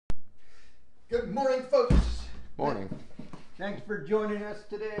Good morning, folks. Morning. Thanks for joining us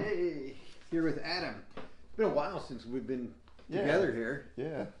today. Here with Adam. It's been a while since we've been together here.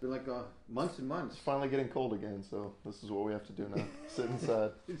 Yeah. It's been like months and months. It's finally getting cold again, so this is what we have to do now. Sit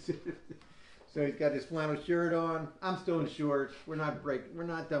inside. So he's got his flannel shirt on. I'm still in shorts. We're not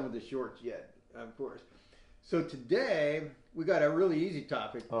done with the shorts yet, of course. So today we got a really easy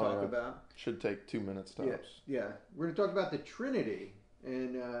topic to talk about. Should take 2 minutes tops. Yeah. We're going to talk about the Trinity,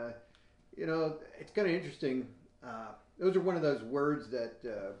 and it's kind of interesting. Those are one of those words that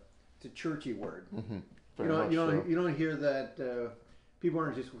it's a churchy word. Mm-hmm. You don't hear that. People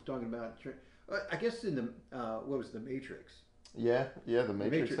aren't just talking about. I guess in the what was the Matrix? Yeah. The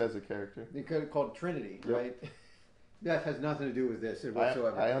Matrix has a character. They called Trinity, Yep. right? That has nothing to do with this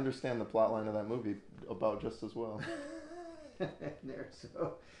whatsoever. I understand the plot line of that movie about just as well.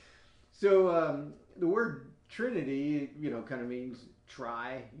 So the word Trinity, kind of means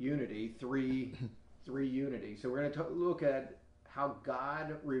unity, three unity. So we're going to look at how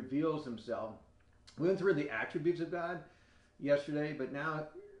God reveals himself. We went through the attributes of God yesterday, but now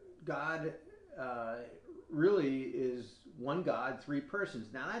God really is one God, three persons.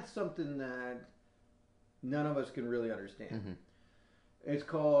 Now that's something that none of us can really understand. Mm-hmm. It's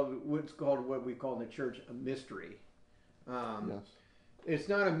called what we call in the church a mystery. Yes. It's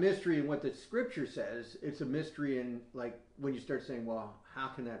not a mystery in what the scripture says. It's a mystery in like when you start saying, well, how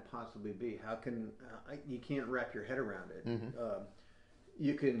can that possibly be? How can you can't wrap your head around it. Mm-hmm.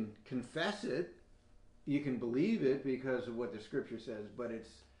 You can confess it, you can believe it because of what the scripture says, but it's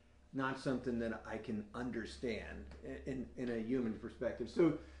not something that I can understand in a human perspective.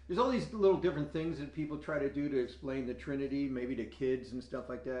 So there's all these little different things that people try to do to explain the Trinity, maybe to kids and stuff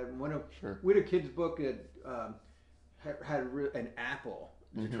like that. We had a kid's book that had an apple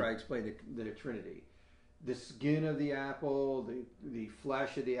to try to explain the Trinity. The skin of the apple, the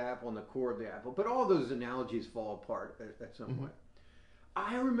flesh of the apple, and the core of the apple. But all those analogies fall apart at some point.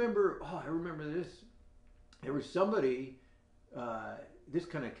 I remember this. There was somebody, this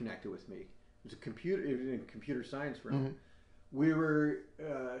kind of connected with me. It was in computer science room. Mm-hmm. We were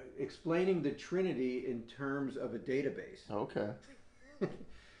explaining the Trinity in terms of a database. Okay.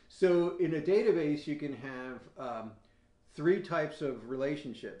 So in a database, you can have three types of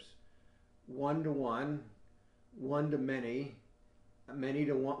relationships: one to one, one to many, many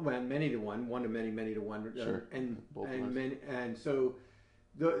to one, many to one, one to many, many to one, Sure. and so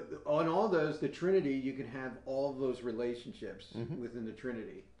on all those, the Trinity, you can have all of those relationships within the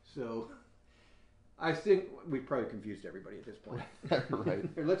Trinity. So I think we've probably confused everybody at this point. Right.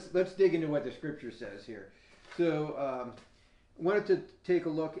 Let's dig into what the scripture says here. So I wanted to take a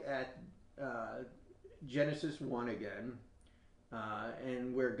look at Genesis 1 again,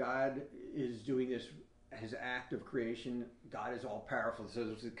 and where God is doing his act of creation. God is all powerful, so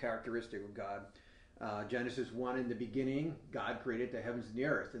this is a characteristic of God. Genesis 1, in the beginning, God created the heavens and the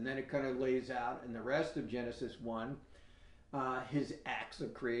earth. And then it kind of lays out in the rest of Genesis 1 his acts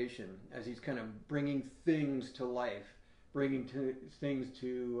of creation as he's kind of bringing things to life, bringing things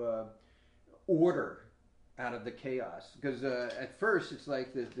to order out of the chaos. Because at first it's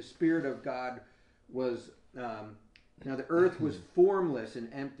like the Spirit of God was... now the earth was formless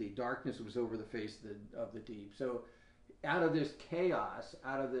and empty. Darkness was over the face of the deep. So out of this chaos,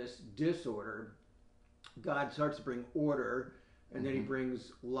 out of this disorder, God starts to bring order, and then he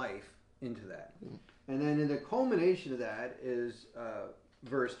brings life into that. And then in the culmination of that is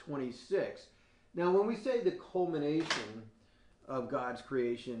verse 26. Now when we say the culmination of God's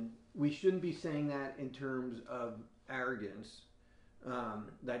creation, we shouldn't be saying that in terms of arrogance,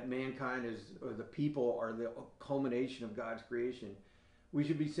 that mankind or the people are the culmination of God's creation. We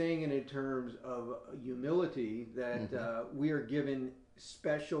should be saying it in terms of humility, that we are given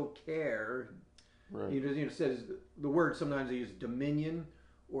special care. Right. It says the word, sometimes they use dominion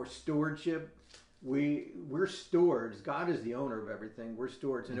or stewardship. We're stewards. God is the owner of everything. We're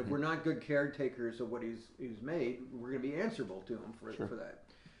stewards, and if we're not good caretakers of what He's made, we're going to be answerable to Him for that.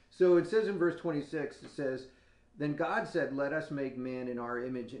 So it says in verse 26, it says, "Then God said, 'Let us make man in our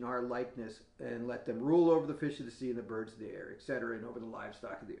image, in our likeness, and let them rule over the fish of the sea and the birds of the air, etc., and over the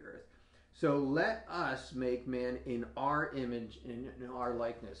livestock of the earth.' So let us make man in our image, in our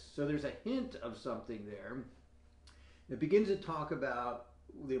likeness." So there's a hint of something there. It begins to talk about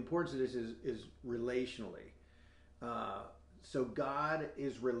the importance of this is relationally. So God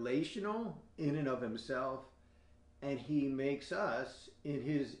is relational in and of himself, and he makes us in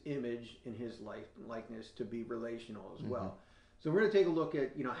his image, in his likeness, to be relational as well. So we're going to take a look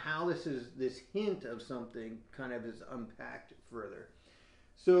at how this hint of something kind of is unpacked further.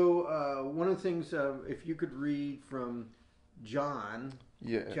 So one of the things, if you could read from John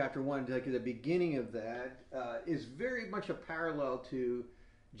Yeah. chapter 1, like at the beginning of that, is very much a parallel to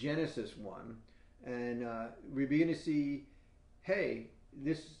Genesis 1. And we begin to see, hey,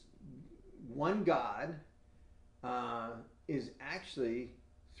 this one God is actually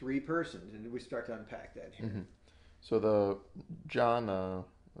three persons. And we start to unpack that here. Mm-hmm. So the John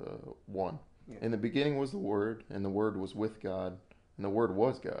 1. Yeah. In the beginning was the Word, and the Word was with God, and the Word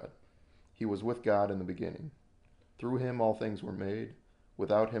was God. He was with God in the beginning. Through him all things were made.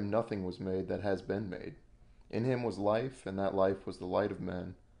 Without him nothing was made that has been made. In him was life, and that life was the light of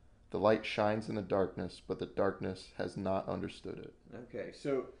men. The light shines in the darkness, but the darkness has not understood it. Okay,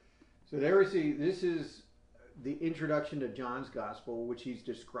 so there we see, this is the introduction to John's Gospel, which he's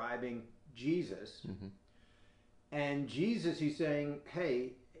describing Jesus. Mm-hmm. And Jesus, he's saying,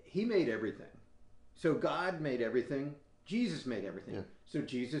 hey, he made everything. So God made everything. Jesus made everything. Yeah. So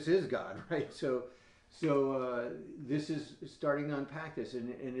Jesus is God, right? So this is starting to unpack this,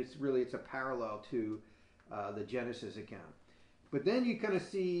 and it's a parallel to the Genesis account. But then you kind of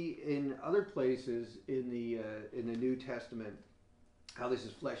see in other places in the New Testament how this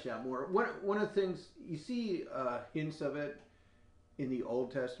is fleshed out more. One of the things you see hints of it in the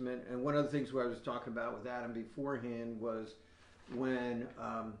Old Testament, and one of the things what I was talking about with Adam beforehand was when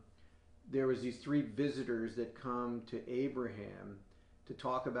there was these three visitors that come to Abraham to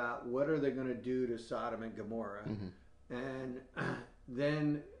talk about what are they going to do to Sodom and Gomorrah. Mm-hmm. And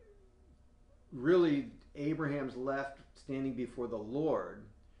then really Abraham's left standing before the Lord,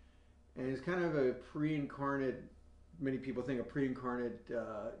 and it's kind of a pre-incarnate, many people think a pre-incarnate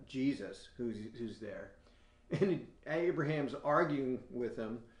Jesus who's there. And Abraham's arguing with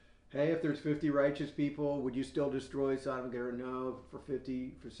him, hey, if there's 50 righteous people, would you still destroy Sodom and Gomorrah? No, for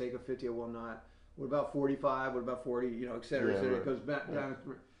sake of 50, I will not. What about 45? What about 40? Et cetera. Yeah, et cetera. right. It goes back down.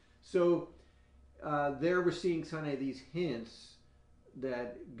 So there we're seeing kind of these hints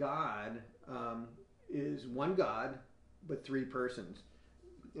that God is one God, but three persons.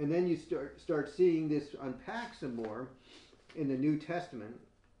 And then you start seeing this unpack some more in the New Testament.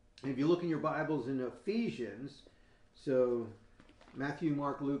 If you look in your Bibles in Ephesians, so Matthew,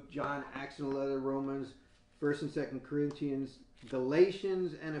 Mark, Luke, John, Acts and letter, Romans, 1st and 2nd Corinthians,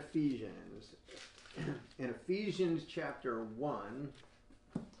 Galatians, and Ephesians. In Ephesians chapter 1,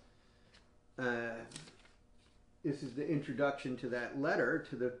 this is the introduction to that letter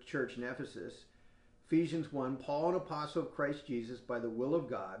to the church in Ephesus. Ephesians 1, Paul, an apostle of Christ Jesus, by the will of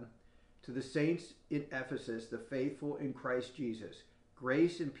God, to the saints in Ephesus, the faithful in Christ Jesus.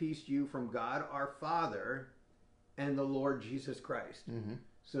 Grace and peace to you from God our Father and the Lord Jesus Christ. Mm-hmm.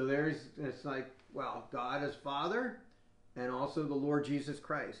 So it's like, well, God is Father and also the Lord Jesus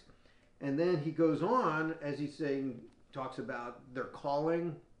Christ. And then he goes on, as he's saying, talks about their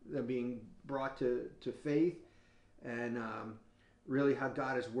calling, them being brought to faith, and really how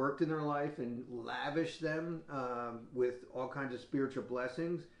God has worked in their life and lavished them with all kinds of spiritual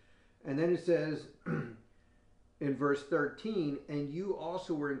blessings. And then it says in verse 13, and you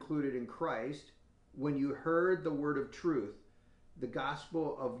also were included in Christ when you heard the word of truth, the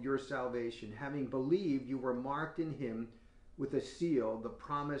gospel of your salvation. Having believed, you were marked in him with a seal, the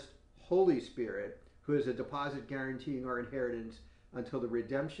promised Holy Spirit, who is a deposit guaranteeing our inheritance until the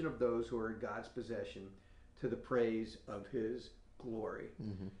redemption of those who are in God's possession, to the praise of his glory.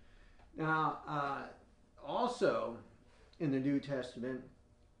 Mm-hmm. Now, also in the New Testament,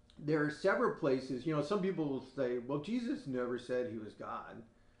 there are several places, some people will say, well, Jesus never said he was God.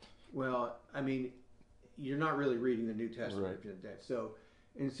 Well, I mean, you're not really reading the New Testament. Right. So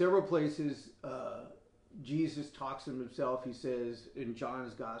in several places, Jesus talks of himself. He says in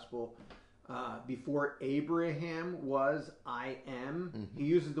John's Gospel, before Abraham was, I am. Mm-hmm. He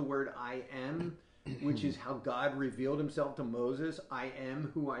uses the word I am, which is how God revealed himself to Moses. I am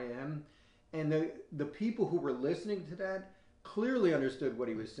who I am. And the people who were listening to that clearly understood what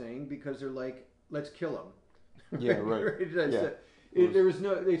he was saying, because they're like, let's kill him. Yeah, right. Yeah. There was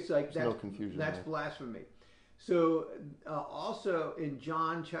no, it's like, that's, no confusion. That's blasphemy. So also in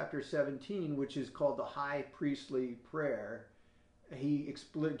John chapter 17, which is called the high priestly prayer,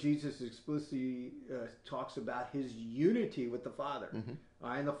 Jesus explicitly talks about his unity with the Father. Mm-hmm.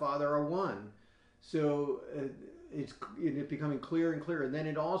 I and the Father are one. So it's becoming clearer and clearer. And then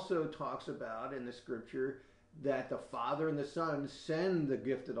it also talks about in the scripture that the Father and the Son send the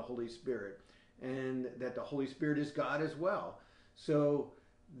gift of the Holy Spirit, and that the Holy Spirit is God as well. So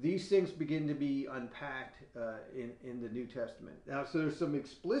these things begin to be unpacked in the New Testament. Now, so there's some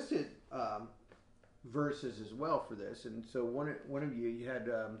explicit verses as well for this, and so one of you had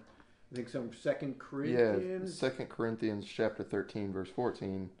I think some 2 Corinthians. Yeah, 2 Corinthians chapter 13, verse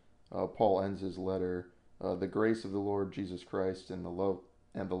 14. Paul ends his letter, the grace of the Lord Jesus Christ and the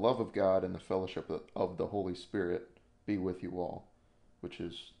and the love of God and the fellowship of the Holy Spirit be with you all, which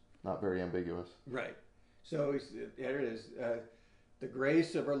is not very ambiguous. Right. So there it is. The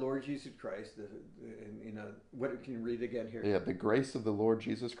grace of our Lord Jesus Christ. What can you read again here? Yeah, the grace of the Lord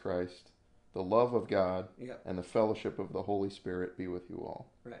Jesus Christ, the love of God, Yep. and the fellowship of the Holy Spirit be with you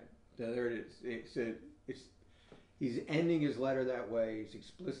all. Right. So there it is. He's ending his letter that way. He's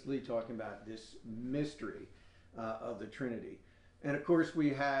explicitly talking about this mystery of the Trinity. And of course, we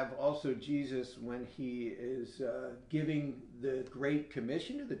have also Jesus when he is giving the Great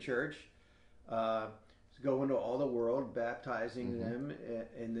Commission to the church. Go into all the world, baptizing them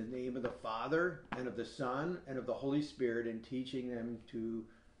in the name of the Father and of the Son and of the Holy Spirit, and teaching them to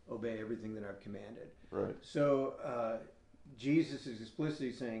obey everything that I've commanded. Right. So Jesus is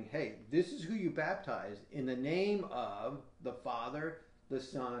explicitly saying, hey, this is who you baptize in the name of the Father, the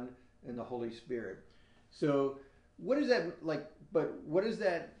Son, and the Holy Spirit. So what does that like? But what does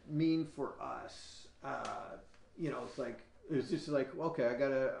that mean for us? It's like, it's just like, okay,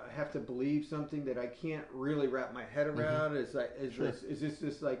 I have to believe something that I can't really wrap my head around. It's like, is this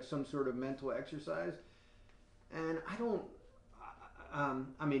just like some sort of mental exercise? And I don't.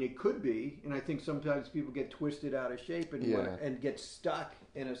 I mean, it could be, and I think sometimes people get twisted out of shape and get stuck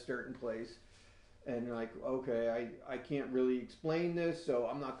in a certain place, and you're like, okay, I can't really explain this, so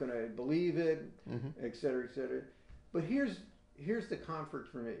I'm not going to believe it, et cetera, et cetera. But here's the comfort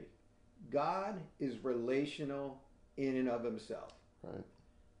for me: God is relational in and of himself. Right.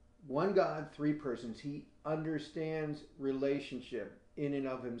 One God, three persons. He understands relationship in and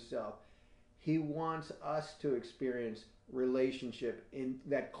of himself. He wants us to experience relationship in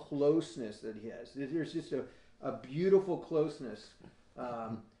that closeness that he has. There's just a beautiful closeness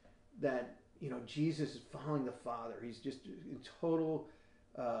that, Jesus is following the Father. He's just in total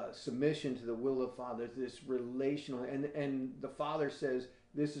submission to the will of the Father. This relational, and the Father says,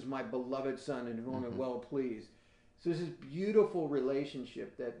 "This is my beloved Son in whom I'm well pleased." So there's this beautiful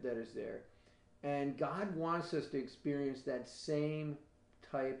relationship that is there. And God wants us to experience that same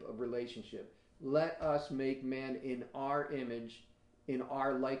type of relationship. Let us make man in our image, in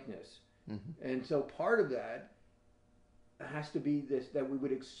our likeness. And so part of that has to be this, that we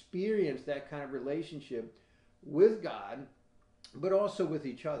would experience that kind of relationship with God, but also with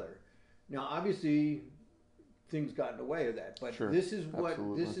each other. Now, obviously, things got in the way of that, but this is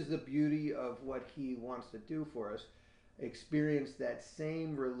the beauty of what he wants to do for us. Experience that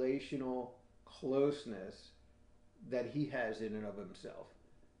same relational closeness that he has in and of himself.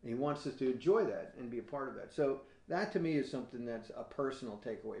 And he wants us to enjoy that and be a part of that. So that to me is something that's a personal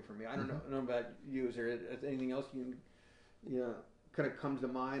takeaway for me. I don't know about you. Is there anything else kind of comes to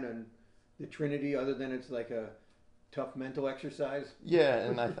mind on the Trinity other than it's like a tough mental exercise? Yeah,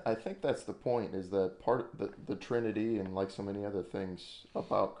 and I think that's the point, is that part of the Trinity, and like so many other things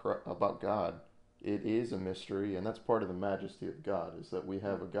about God, it is a mystery, and that's part of the majesty of God, is that we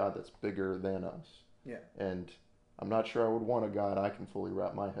have a God that's bigger than us. Yeah. And I'm not sure I would want a God I can fully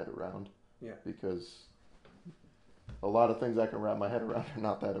wrap my head around. Yeah. Because a lot of things I can wrap my head around are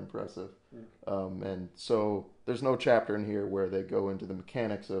not that impressive. And so there's no chapter in here where they go into the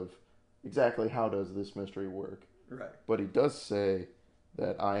mechanics of exactly how does this mystery work. Right. But he does say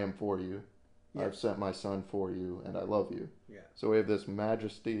that I am for you. Yeah. I've sent my Son for you, and I love you. Yeah. So we have this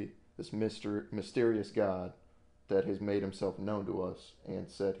majesty, this mysterious God that has made himself known to us and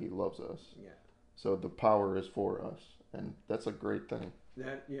said he loves us. Yeah. So the power is for us, and that's a great thing.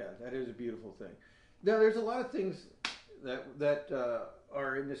 That is a beautiful thing. Now, there's a lot of things that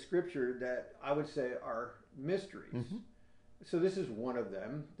are in the Scripture that I would say are mysteries. So this is one of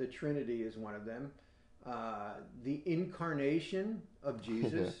them. The Trinity is one of them. The incarnation of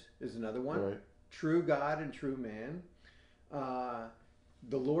Jesus is another one. Right. True God and true man.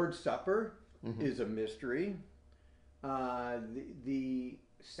 The Lord's Supper is a mystery. The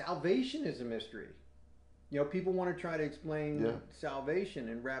salvation is a mystery. People want to try to explain salvation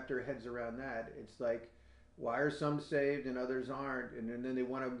and wrap their heads around that. It's like, why are some saved and others aren't? And then they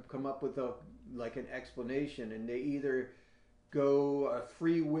want to come up with an explanation, and they either go a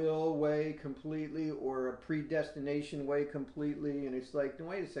free will way completely or a predestination way completely. And it's like, no,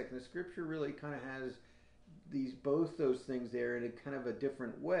 wait a second, the Scripture really kind of has both those things there in a kind of a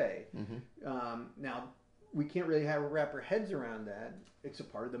different way. Now, we can't really wrap our heads around that. It's a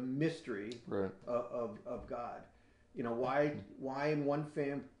part of the mystery of God. Why in one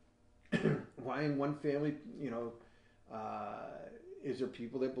family, is there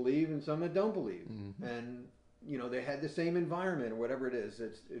people that believe and some that don't believe, and they had the same environment or whatever it is.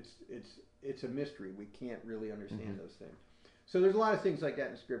 It's a mystery. We can't really understand those things. So there's a lot of things like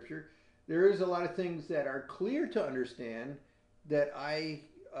that in Scripture. There is a lot of things that are clear to understand, that I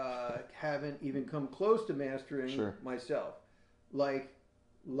haven't even come close to mastering Sure. myself, like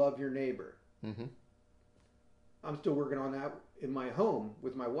love your neighbor. Mm-hmm. I'm still working on that in my home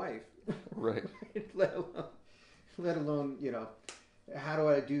with my wife. Right. let alone, how do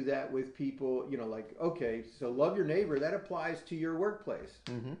I do that with people? Like, okay, so love your neighbor. That applies to your workplace.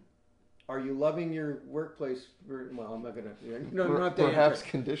 Mm-hmm. Are you loving your workplace? Well, I'm not gonna. You don't have to Perhaps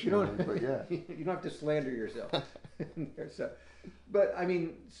answer. conditionally, but yeah. You don't have to slander yourself. But I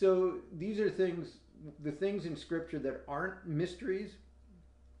mean, so these are things. The things in Scripture that aren't mysteries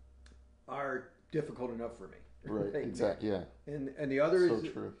are difficult enough for me. Right. Exactly. Yeah. And the other So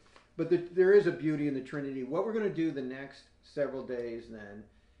is true. But there is a beauty in the Trinity. What we're going to do the next several days then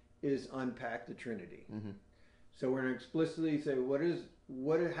is unpack the Trinity. Mm-hmm. So we're going to explicitly say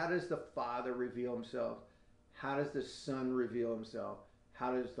how does the Father reveal himself? How does the Son reveal himself?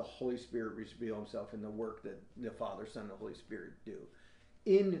 How does the Holy Spirit reveal himself in the work that the Father, Son, and the Holy Spirit do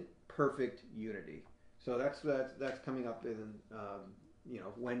in perfect unity? So that's coming up in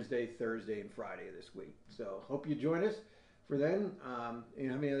Wednesday, Thursday, and Friday of this week. So hope you join us for then. You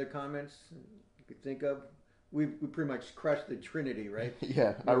have any other comments you could think of? We pretty much crushed the Trinity, right?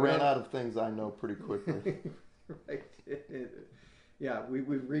 Yeah, I ran out of things I know pretty quickly. Right. Yeah,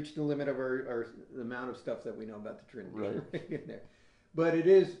 we've reached the limit of the amount of stuff that we know about the Trinity. Right. In there. But it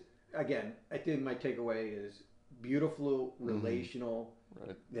is, again, I think my takeaway is beautiful, relational,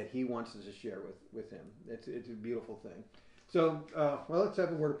 right. that he wants us to share with him. It's a beautiful thing. So, well, let's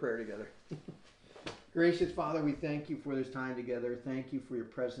have a word of prayer together. Gracious Father, we thank you for this time together. Thank you for your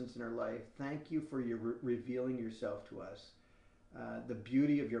presence in our life. Thank you for your revealing yourself to us. The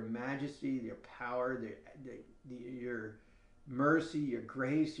beauty of your majesty, your power, your mercy, your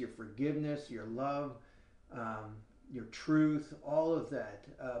grace, your forgiveness, your love, your truth, all of that.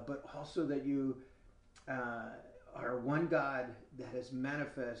 But also that you are one God that has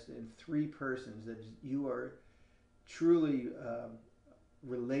manifested in three persons, that you are truly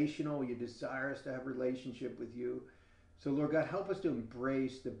relational. You desire us to have a relationship with you. So Lord God, help us to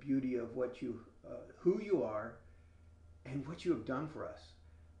embrace the beauty of who you are and what you have done for us,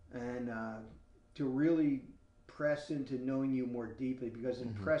 and to really press into knowing you more deeply, because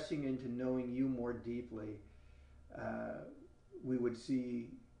in pressing into knowing you more deeply, we would see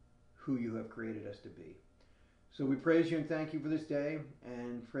who you have created us to be. So we praise you and thank you for this day,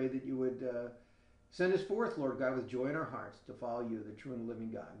 and pray that you would send us forth, Lord God, with joy in our hearts to follow you, the true and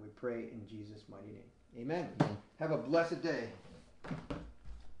living God. We pray in Jesus' mighty name. Amen. Have a blessed day.